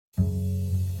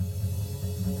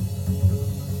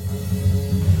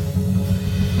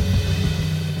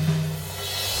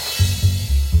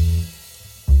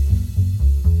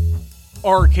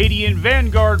Arcadian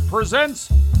Vanguard presents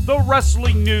The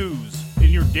Wrestling News in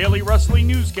your daily wrestling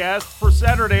newscast for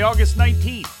Saturday, August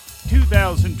 19th,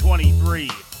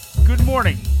 2023. Good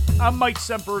morning, I'm Mike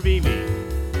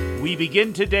Sempervive. We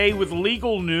begin today with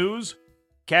legal news.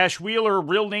 Cash Wheeler,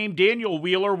 real name Daniel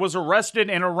Wheeler, was arrested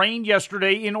and arraigned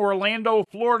yesterday in Orlando,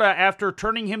 Florida after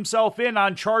turning himself in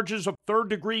on charges of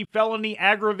third-degree felony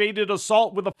aggravated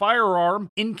assault with a firearm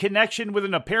in connection with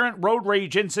an apparent road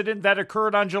rage incident that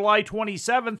occurred on July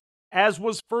 27th, as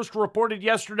was first reported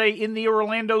yesterday in the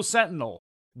Orlando Sentinel.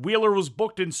 Wheeler was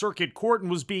booked in circuit court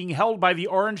and was being held by the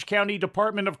Orange County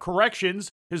Department of Corrections.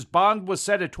 His bond was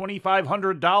set at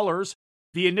 $2,500.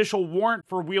 The initial warrant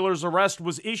for Wheeler's arrest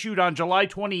was issued on July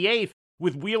 28th,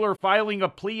 with Wheeler filing a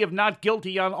plea of not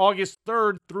guilty on August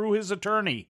 3rd through his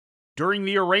attorney. During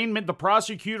the arraignment, the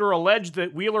prosecutor alleged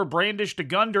that Wheeler brandished a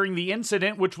gun during the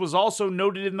incident, which was also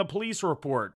noted in the police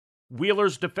report.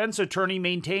 Wheeler's defense attorney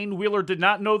maintained Wheeler did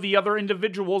not know the other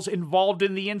individuals involved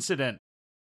in the incident.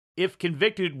 If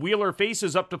convicted, Wheeler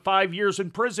faces up to 5 years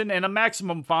in prison and a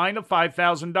maximum fine of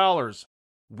 $5,000.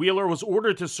 Wheeler was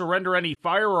ordered to surrender any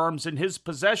firearms in his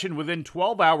possession within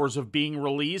 12 hours of being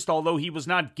released, although he was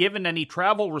not given any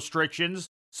travel restrictions,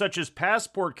 such as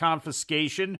passport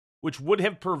confiscation, which would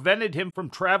have prevented him from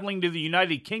traveling to the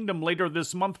United Kingdom later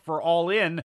this month for All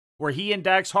In, where he and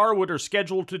Dax Harwood are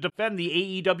scheduled to defend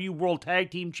the AEW World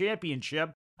Tag Team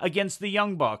Championship against the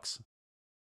Young Bucks.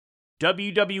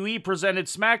 WWE presented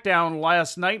SmackDown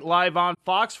last night live on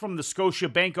Fox from the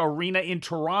Scotiabank Arena in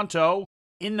Toronto.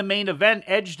 In the main event,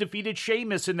 Edge defeated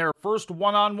Sheamus in their first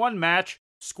one-on-one match,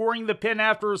 scoring the pin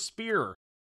after a spear.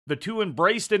 The two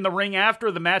embraced in the ring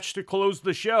after the match to close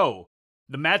the show.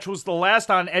 The match was the last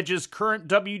on Edge's current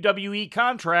WWE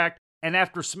contract, and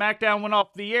after SmackDown went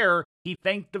off the air, he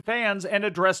thanked the fans and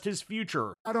addressed his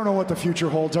future. I don't know what the future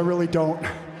holds, I really don't.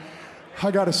 I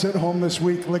gotta sit home this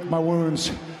week, lick my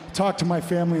wounds, talk to my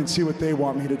family and see what they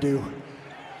want me to do.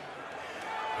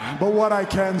 But what I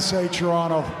can say,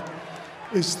 Toronto,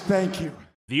 is thank you.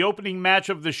 The opening match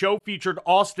of the show featured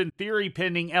Austin Theory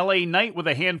pinning LA Knight with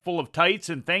a handful of tights,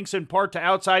 and thanks in part to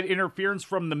outside interference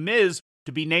from The Miz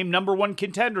to be named #1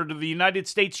 contender to the United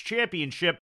States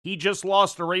Championship he just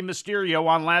lost to Rey Mysterio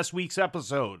on last week's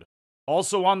episode.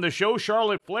 Also on the show,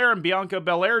 Charlotte Flair and Bianca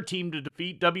Belair teamed to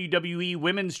defeat WWE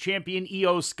Women's Champion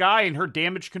Io Sky and her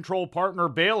Damage Control partner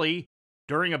Bayley.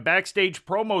 During a backstage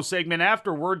promo segment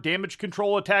afterward, Damage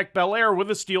Control attacked Belair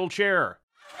with a steel chair.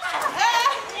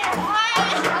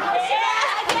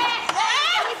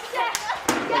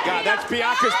 Oh God, that's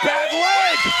Bianca's bad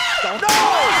leg! No!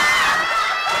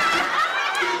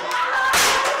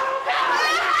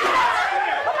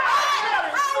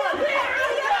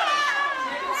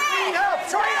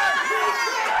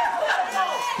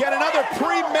 Get another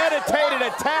premeditated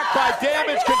attack by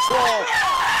Damage Control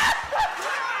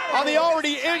on the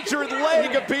already injured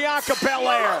leg of Bianca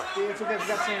Belair.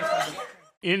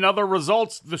 In other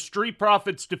results, the Street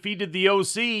Profits defeated the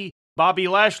OC. Bobby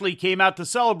Lashley came out to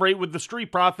celebrate with the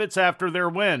Street Profits after their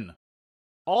win.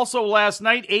 Also last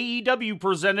night, AEW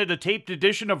presented a taped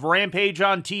edition of Rampage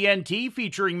on TNT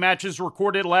featuring matches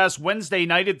recorded last Wednesday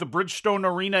night at the Bridgestone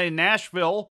Arena in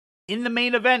Nashville. In the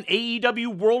main event, AEW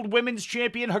World Women's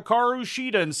Champion Hikaru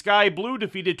Shida and Sky Blue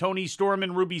defeated Toni Storm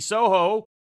and Ruby Soho.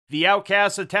 The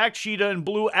Outcasts attacked Shida and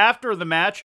Blue after the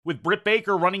match, with Britt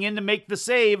Baker running in to make the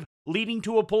save, leading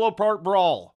to a pull-apart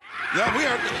brawl. Yeah, we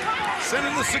are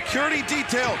sending the security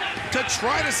detail to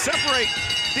try to separate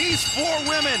these four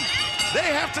women. They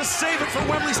have to save it for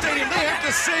Wembley Stadium. They have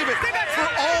to save it for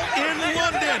All In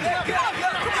London.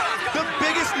 The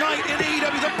biggest night in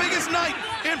AEW, the biggest night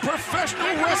in professional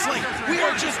wrestling. We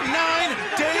are just 9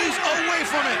 days away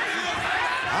from it.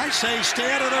 I say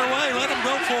stay out of their way. Let them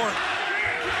go for it.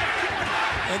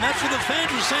 And that's what the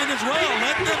fans are saying as well.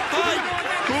 Let them fight.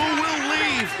 Who will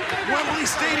leave Wembley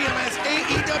Stadium as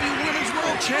AEW Women's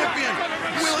World Champion?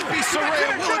 Will it be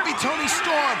Saraya? Will it be Toni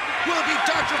Storm? Will it be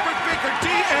Dr. Britt Baker,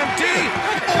 DMD?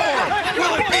 Or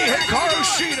will it be Hikaru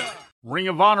Shida? Ring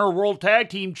of Honor World Tag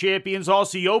Team Champions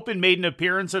Aussie Open made an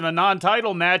appearance in a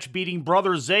non-title match, beating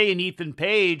Brother Zay and Ethan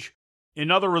Page.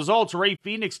 In other results, Rey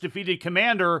Fenix defeated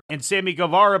Commander, and Sammy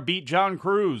Guevara beat John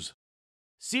Cruz.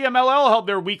 CMLL held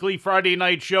their weekly Friday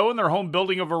night show in their home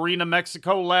building of Arena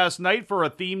Mexico last night for a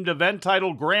themed event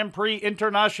titled Grand Prix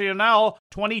Internacional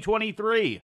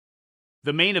 2023.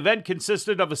 The main event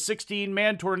consisted of a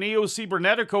 16-man Torneo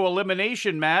Cibernetico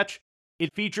elimination match.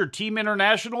 It featured Team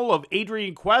International of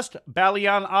Adrian Quest,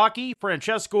 Balian Aki,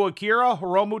 Francesco Akira,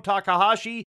 Hiromu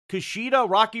Takahashi, Kushida,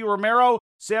 Rocky Romero,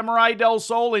 Samurai Del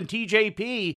Sol, and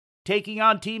TJP, taking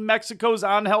on Team Mexico's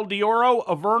Angel Dioro,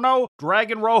 Averno,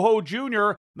 Dragon Rojo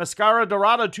Jr., Mascara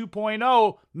Dorada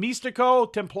 2.0,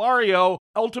 Místico, Templario,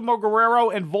 Ultimo Guerrero,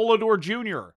 and Volador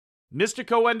Jr.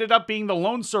 Místico ended up being the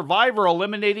lone survivor,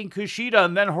 eliminating Kushida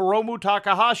and then Hiromu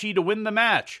Takahashi to win the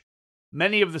match.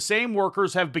 Many of the same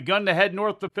workers have begun to head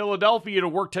north to Philadelphia to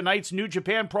work tonight's New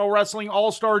Japan Pro Wrestling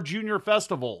All-Star Junior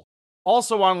Festival.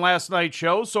 Also on last night's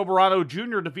show, Soberano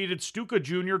Jr. defeated Stuka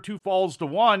Jr.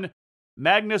 2-1.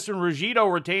 Magnus and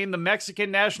Rugido retained the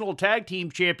Mexican National Tag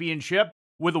Team Championship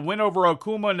with a win over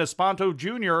Okuma and Espanto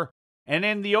Jr., and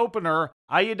in the opener,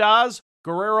 Ayudaz,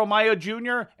 Guerrero Maya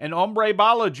Jr., and Hombre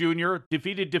Bala Jr.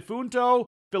 defeated Defunto,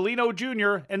 Felino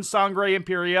Jr., and Sangre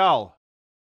Imperial.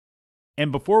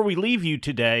 And before we leave you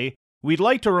today, we'd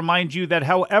like to remind you that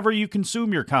however you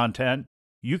consume your content,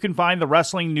 you can find the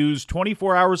wrestling news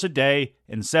 24 hours a day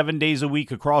and 7 days a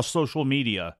week across social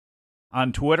media.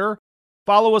 On Twitter,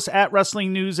 follow us at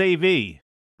Wrestling News AV.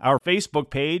 Our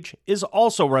Facebook page is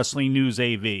also Wrestling News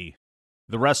AV.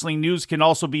 The Wrestling News can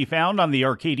also be found on the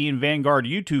Arcadian Vanguard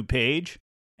YouTube page.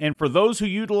 And for those who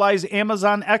utilize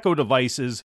Amazon Echo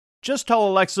devices, just tell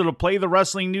Alexa to play the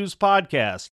Wrestling News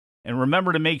podcast. And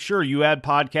remember to make sure you add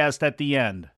podcast at the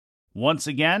end. Once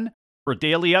again, for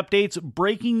daily updates,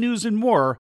 breaking news, and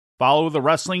more, follow the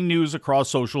Wrestling News across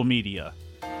social media.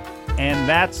 And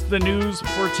that's the news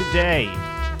for today.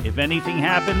 If anything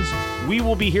happens, we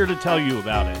will be here to tell you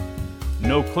about it.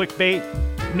 No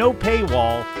clickbait, no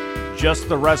paywall, just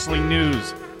the Wrestling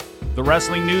News. The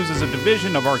Wrestling News is a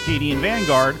division of Arcadian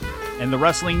Vanguard, and the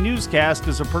Wrestling Newscast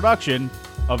is a production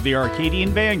of the Arcadian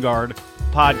Vanguard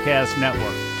Podcast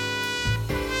Network.